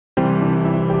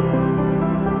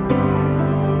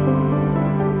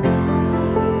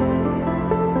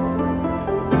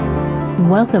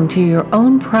Welcome to your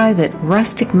own private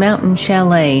rustic mountain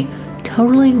chalet,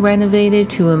 totally renovated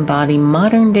to embody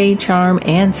modern-day charm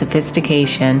and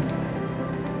sophistication.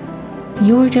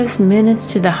 You're just minutes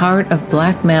to the heart of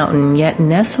Black Mountain, yet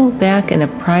nestled back in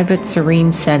a private,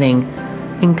 serene setting,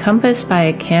 encompassed by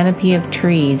a canopy of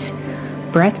trees,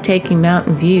 breathtaking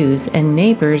mountain views, and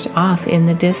neighbors off in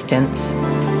the distance.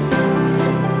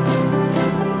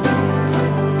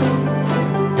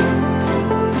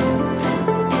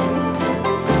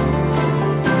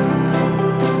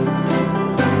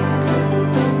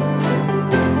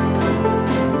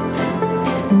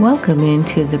 Welcome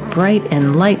into the bright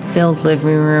and light-filled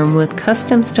living room with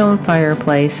custom stone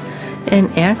fireplace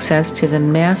and access to the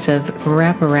massive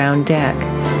wraparound deck.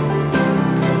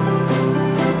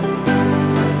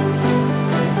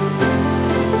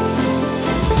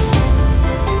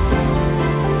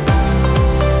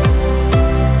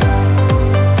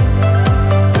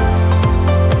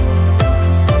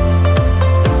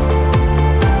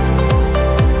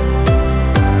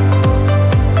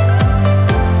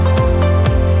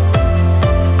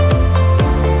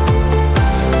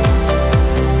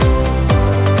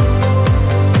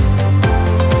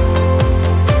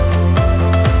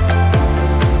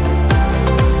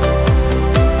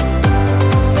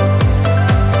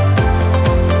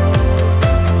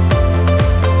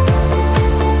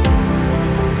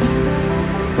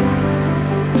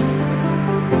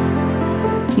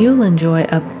 You'll enjoy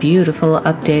a beautiful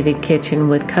updated kitchen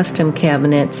with custom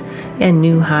cabinets and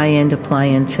new high-end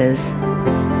appliances.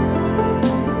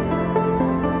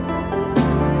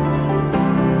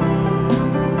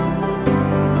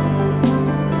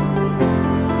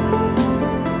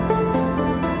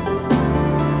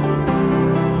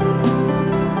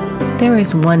 There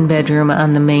is one bedroom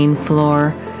on the main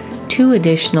floor, 2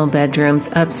 additional bedrooms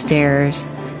upstairs,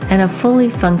 and a fully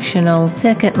functional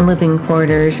second living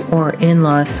quarters or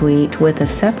in-law suite with a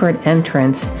separate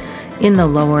entrance in the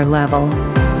lower level.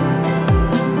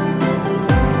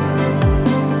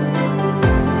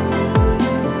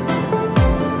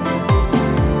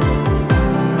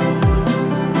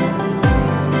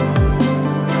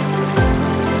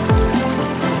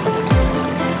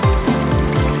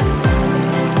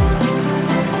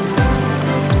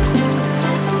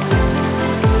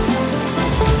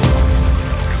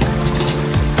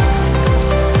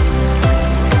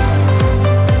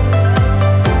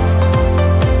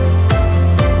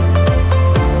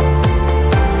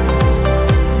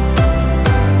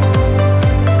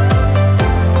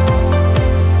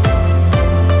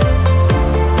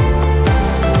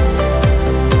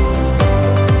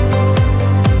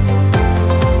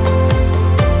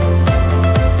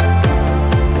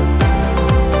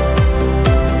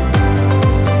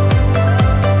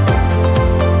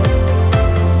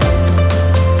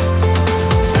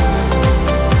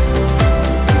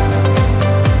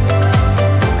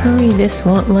 Hurry, this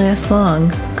won't last long.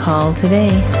 Call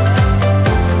today.